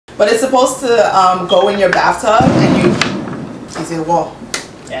but it's supposed to go in your bathtub and you see the wall.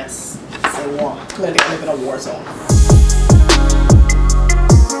 Yes, it's a war. Clearly I live in a war zone.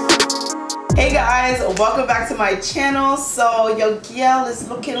 Hey guys, welcome back to my channel. So your girl is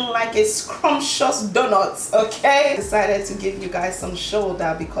looking like a scrumptious donuts, okay? Decided to give you guys some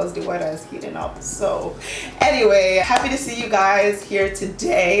shoulder because the weather is heating up. So anyway, happy to see you guys here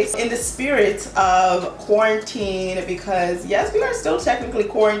today in the spirit of quarantine, because yes, we are still technically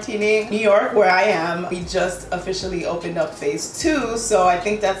quarantining. New York, where I am, we just officially opened up phase 2, so I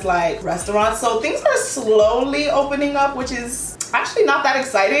think that's like restaurants. So things are slowly opening up, which is actually not that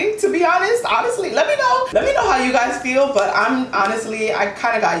exciting, to be honest. Honestly, let me know how you guys feel. But I'm honestly, I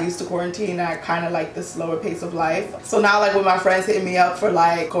kind of got used to quarantine. I kind of like the slower pace of life. So now, like, when my friends hitting me up for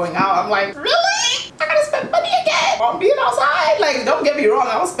like going out, I'm like, really? I gotta spend money again on being outside? Like, don't get me wrong,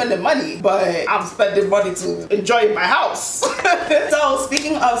 I was spending money, but I'm spending money to enjoy my house. So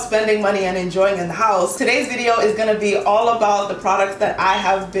speaking of spending money and enjoying in the house, today's video is gonna be all about the products that I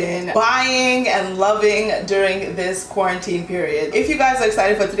have been buying and loving during this quarantine period. If you guys are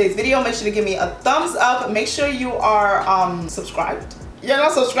excited for today's video, make sure to give me a thumbs up. Make sure you are subscribed. You're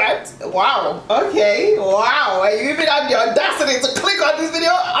not subscribed? Wow. Okay. Wow. You even have the audacity to click on this video?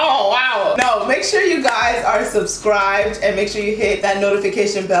 Oh, wow. No, make sure you guys are subscribed and make sure you hit that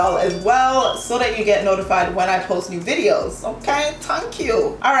notification bell as well so that you get notified when I post new videos. Okay? Thank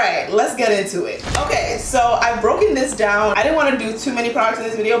you. All right, let's get into it. Okay, so I've broken this down. I didn't want to do too many products in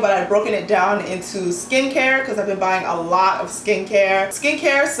this video, but I've broken it down into skincare because I've been buying a lot of skincare.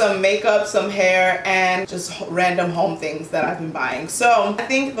 Skincare, some makeup, some hair, and just random home things that I've been buying. So I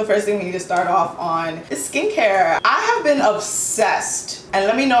think the first thing we need to start off on is skincare. I have been obsessed, and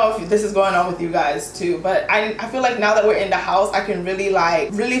let me know if this is going on with you guys too, but I feel like now that we're in the house, I can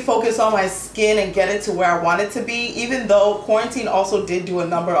really focus on my skin and get it to where I want it to be, even though quarantine also did do a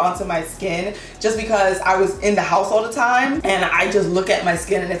number onto my skin, just because I was in the house all the time and I just look at my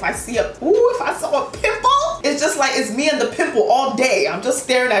skin, and if I saw a pimple, it's just like it's me and the pimple all day. I'm just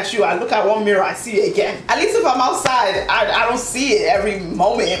staring at you. I look at one mirror, I see it again. At least if I'm outside, I don't see it every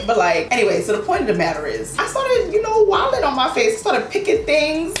moment. But like, anyway, so the point of the matter is I started, wilding on my face. I started picking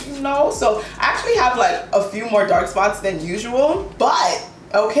things, so I actually have like a few more dark spots than usual, but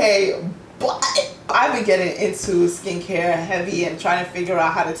I've been getting into skincare heavy and trying to figure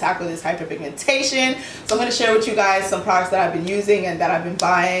out how to tackle this hyperpigmentation. So I'm going to share with you guys some products that I've been using and that I've been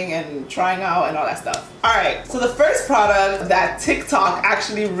buying and trying out and all that stuff. Alright, so the first product that TikTok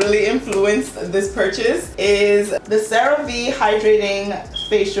actually really influenced this purchase is the CeraVe Hydrating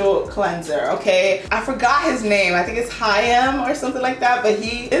Facial Cleanser, okay? I forgot his name. I think it's Hyam or something like that, but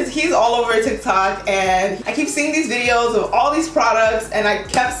he's all over TikTok, and I keep seeing these videos of all these products, and I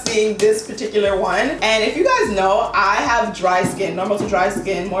kept seeing this particular one. And if you guys know, I have dry skin, normal to dry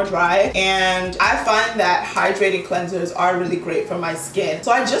skin, more dry, and I find that hydrating cleansers are really great for my skin.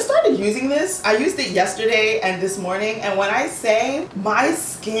 So I just started using this. I used it yesterday and this morning, and when I say my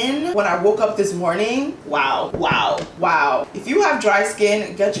skin, when I woke up this morning, wow. If you have dry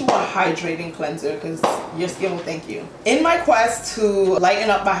skin, get you a hydrating cleanser because your skin will thank you. In my quest to lighten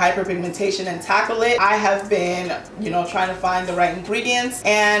up my hyperpigmentation and tackle it, I have been, trying to find the right ingredients,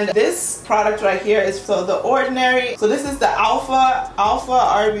 and this product right here is The Ordinary. So this is the alpha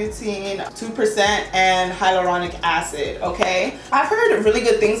arbutin 2% and hyaluronic acid, okay? I've heard really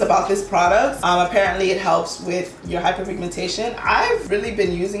good things about this product. Apparently it helps with your hyperpigmentation. I've really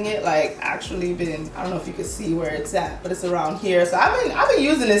been using it, like actually been, I don't know if you can see where it's at, but it's around here. So I've been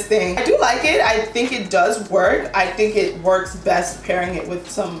using this thing. I do like it. I think it does work. I think it works best pairing it with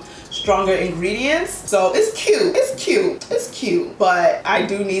some stronger ingredients. So it's cute, but I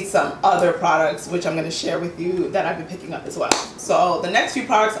do need some other products which I'm going to share with you that I've been picking up as well. So the next few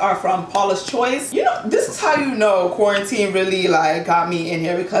products are from Paula's Choice. This is how quarantine really like got me in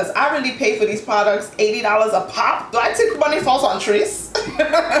here, because I really pay for these products $80 a pop. So I took money falls on trees.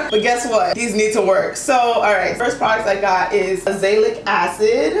 But guess what? These need to work. So alright, first product I got is azelaic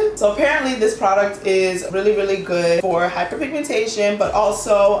acid. So apparently this product is really good for hyperpigmentation, but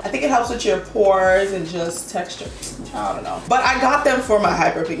also I think it helps with your pores and just texture. I don't know. But I got them for my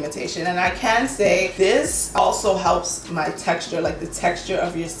hyperpigmentation, and I can say this also helps my texture, like the texture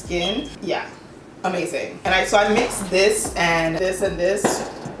of your skin. Yeah, amazing. And so I mixed this and this and this.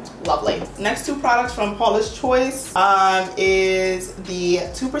 Lovely. Next two products from Paula's Choice is the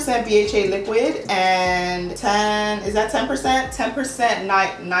 2% BHA liquid and 10%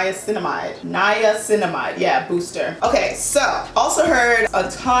 niacinamide, yeah, booster. Okay, so also heard a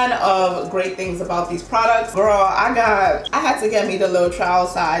ton of great things about these products. Girl, I had to get me the little trial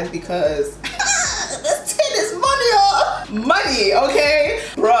size because this tin is money, okay?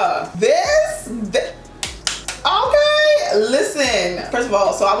 Bruh, of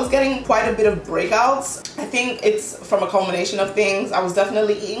all, so I was getting quite a bit of breakouts. I think it's from a culmination of things. I was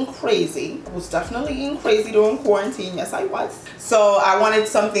definitely eating crazy. During quarantine. Yes, I was. So I wanted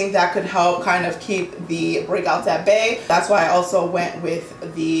something that could help kind of keep the breakouts at bay. That's why I also went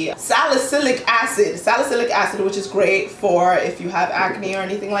with the salicylic acid, which is great for if you have acne or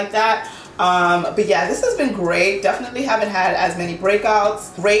anything like that. But yeah, this has been great. Definitely haven't had as many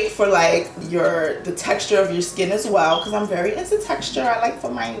breakouts. Great for like the texture of your skin as well, because I'm very into texture. I like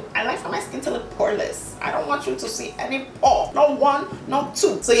for my skin to look poreless. I don't want you to see any pore. No one, no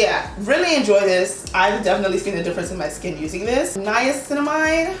two. So yeah, really enjoy this. I've definitely seen a difference in my skin using this.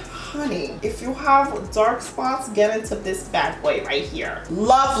 Niacinamide. Honey, if you have dark spots, get into this bad boy right here.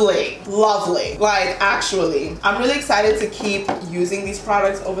 Lovely, lovely. Like, actually, I'm really excited to keep using these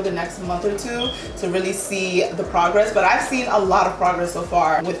products over the next month or two to really see the progress. But I've seen a lot of progress so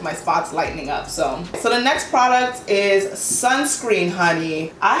far with my spots lightening up. So the next product is sunscreen,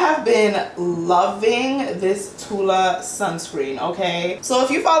 honey. I have been loving this Tula sunscreen, okay? So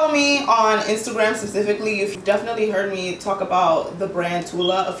if you follow me on Instagram specifically, you've definitely heard me talk about the brand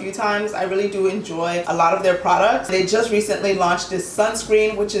Tula a few times. I really do enjoy a lot of their products. They just recently launched this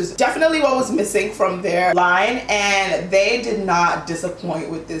sunscreen, which is definitely what was missing from their line, and they did not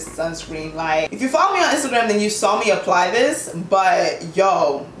disappoint with this sunscreen. Like, if you follow me on Instagram, then you saw me apply this, but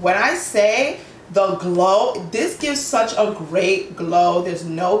yo, when I say the glow, this gives such a great glow. There's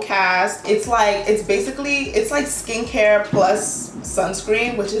no cast. It's like skincare plus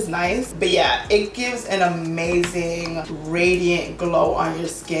sunscreen, which is nice. But yeah, it gives an amazing radiant glow on your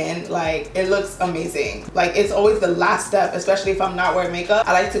skin. Like, it looks amazing. Like, it's always the last step, especially if I'm not wearing makeup.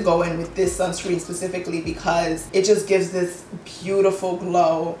 I like to go in with this sunscreen specifically because it just gives this beautiful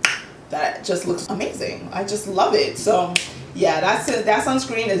glow that just looks amazing. I just love it. So yeah, that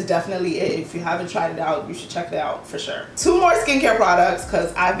sunscreen is definitely it. If you haven't tried it out, you should check it out for sure. Two more skincare products,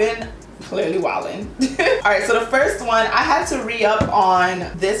 because I've been clearly wilding. All right, so the first one, I had to re-up on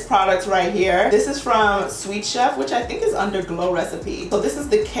this product right here. This is from Sweet Chef, which I think is under Glow Recipe. So this is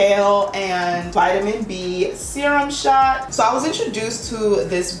the kale and vitamin B serum shot. So I was introduced to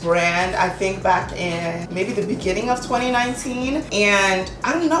this brand, I think back in maybe the beginning of 2019, and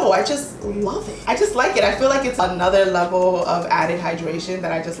I don't know, I just love it. I just like it. I feel like it's another level of added hydration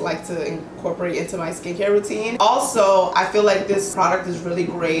that I just like to incorporate into my skincare routine. Also, I feel like this product is really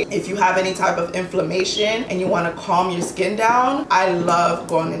great if you have any type of inflammation and you want to calm your skin down. I love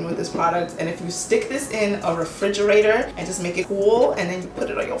going in with this product, and if you stick this in a refrigerator and just make it cool and then you put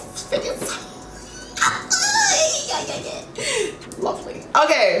it on your face, lovely.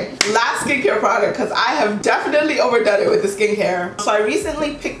 Okay, last skincare product, because I have definitely overdone it with the skincare. So I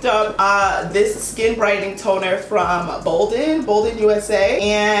recently picked up this skin brightening toner from Bolden USA,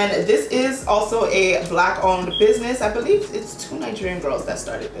 and this is also a black owned business. I believe it's two Nigerian girls that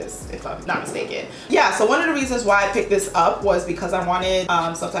started this, if I'm not mistaken. Yeah, so one of the reasons why I picked this up was because I wanted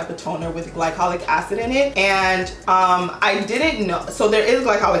some type of toner with glycolic acid in it, and I didn't know, so there is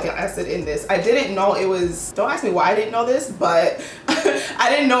glycolic acid in this. I didn't know it was, don't ask me why I didn't know this, but I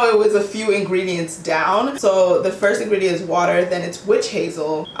didn't know it was a few ingredients down. So the first ingredient is water, then it's witch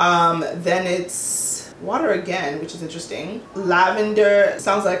hazel, then it's water again, which is interesting. Lavender,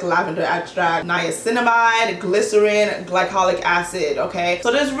 sounds like lavender extract, niacinamide, glycerin, glycolic acid, okay?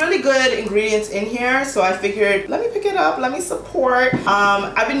 So there's really good ingredients in here, so I figured, let me pick it up, let me support.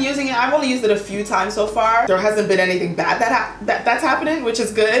 I've been using it, I've only used it a few times so far. There hasn't been anything bad that's happening, which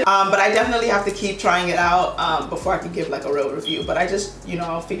is good. But I definitely have to keep trying it out before I can give like a real review. But I just, you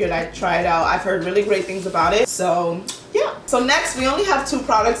know, figured I'd try it out. I've heard really great things about it, so yeah. So next, we only have two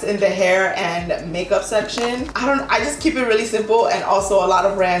products in the hair and makeup section. I just keep it really simple, and also a lot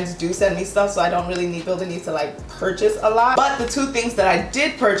of brands do send me stuff, so I don't really feel the need to like purchase a lot. But the two things that I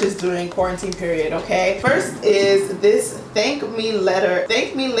did purchase during quarantine period, okay? First is this Thank Me Later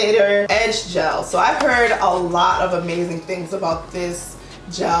Edge Gel. So I've heard a lot of amazing things about this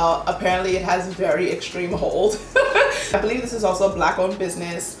gel. Apparently it has very extreme hold. I believe this is also a black owned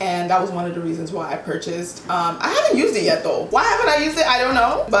business, and that was one of the reasons why I purchased. I haven't used it yet though. Why haven't I used it? I don't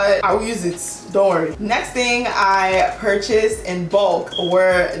know, but I will use it, don't worry. Next thing I purchased in bulk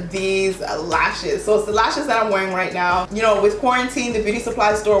were these lashes. So it's the lashes that I'm wearing right now. You know, with quarantine, the beauty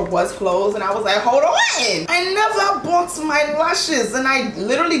supply store was closed, and I was like, hold on, I never bought my lashes, and I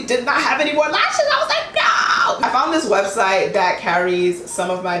literally did not have any more lashes. I was like, no. I found this website that carries some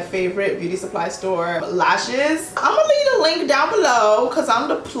of my favorite beauty supply store lashes. I'm gonna leave the link down below because I'm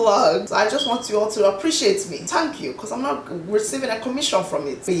the plug. So I just want you all to appreciate me. Thank you, because I'm not receiving a commission from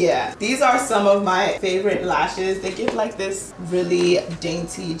it. But yeah, these are some of my favorite lashes. They give like this really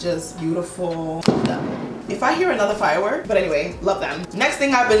dainty, just beautiful If I hear another firework, but anyway, love them. Next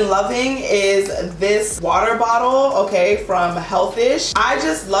thing I've been loving is this water bottle, okay, from Healthish. I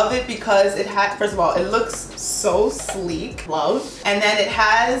just love it because it had, first of all, it looks so sleek, love. And then it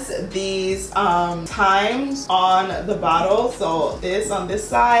has these times on the bottle. So this on this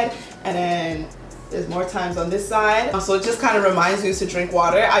side, and then there's more times on this side. So it just kind of reminds you to drink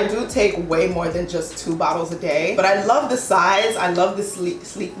water. I do take way more than just 2 bottles a day, but I love the size. I love the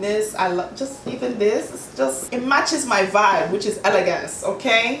sleekness. I love just even this. It's just, it matches my vibe, which is elegance,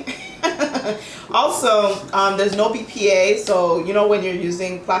 okay? Also, there's no BPA. So, you know, when you're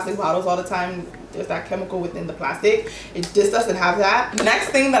using plastic bottles all the time, there's that chemical within the plastic. This doesn't have that. Next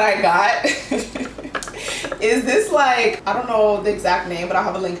thing that I got is this, like, I don't know the exact name, but I'll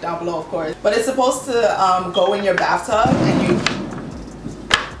have a link down below, of course. But it's supposed to go in your bathtub and you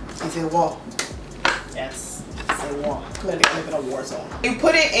say wall. Yes, say wall. Clearly I live in a war zone. You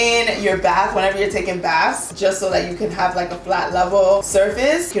put it in your bath whenever you're taking baths, just so that you can have like a flat level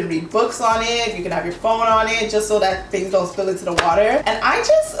surface. You can read books on it, you can have your phone on it, just so that things don't spill into the water. And I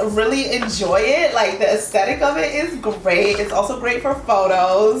just really enjoy it. Like, the aesthetic of it is great. It's also great for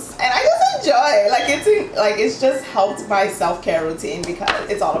photos, and I just enjoy it. It's just helped my self-care routine, because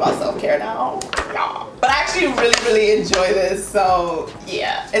it's all about self-care now. Yeah. But I actually really enjoy this. So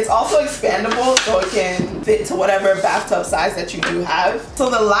yeah, it's also expandable, so it can fit to whatever bathtub size that you do have. So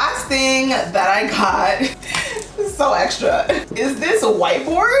the last thing that I got, so extra, is this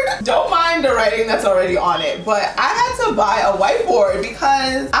whiteboard. Don't mind the writing that's already on it, but I had to buy a whiteboard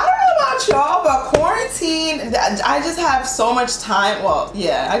because I don't know about y'all, but quarantine, I just have so much time. Well,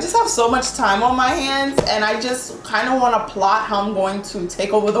 yeah, I just have so much time on my hands, and I just kind of want to plot how I'm going to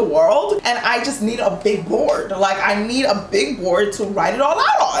take over the world, and I just need a big board. Like, I need a big board to write it all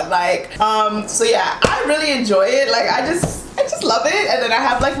out on. Like, so yeah, I really enjoy it. Like, I just love it. And then I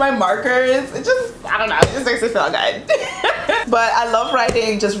have like my markers. It just, I don't know, it just makes me feel good. But I love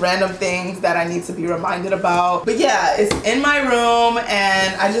writing just random things that I need to be reminded about. But yeah, it's in my room,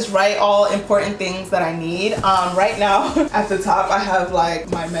 and I just write all important things that I need. Right now at the top I have like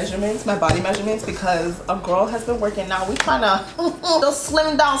my measurements, my body measurements, because a girl has been working now. We trying to just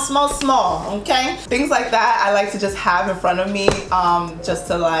slim down small, okay? Things like that I like to just have in front of me, just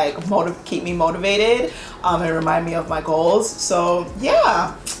to like keep me motivated, and remind me of my goals. So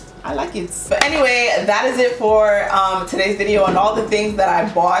yeah, I like it. But anyway, that is it for today's video and all the things that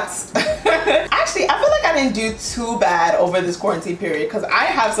I bought. Actually, I feel like I didn't do too bad over this quarantine period, because I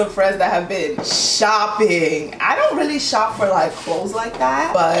have some friends that have been shopping. I don't really shop for like clothes like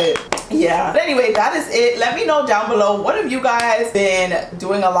that, but yeah. But anyway, that is it. Let me know down below, what have you guys been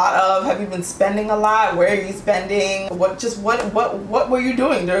doing a lot of? Have you been spending a lot? Where are you spending? What were you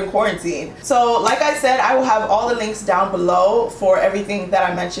doing during quarantine? So like I said, I will have all the links down below for everything that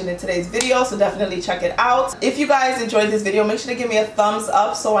I mentioned in today's video, so definitely check it out. If you guys enjoyed this video, make sure to give me a thumbs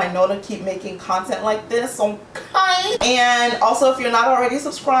up so I know to keep making content like this, okay? And also, if you're not already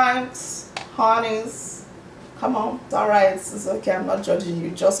subscribed, honeys, come on, it's alright, it's okay, I'm not judging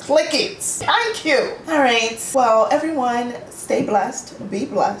you, just click it. Thank you. Alright, well everyone, stay blessed, be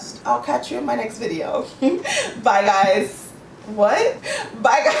blessed. I'll catch you in my next video. Bye guys. What?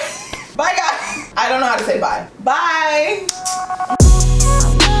 Bye guys. Bye guys. I don't know how to say bye. Bye.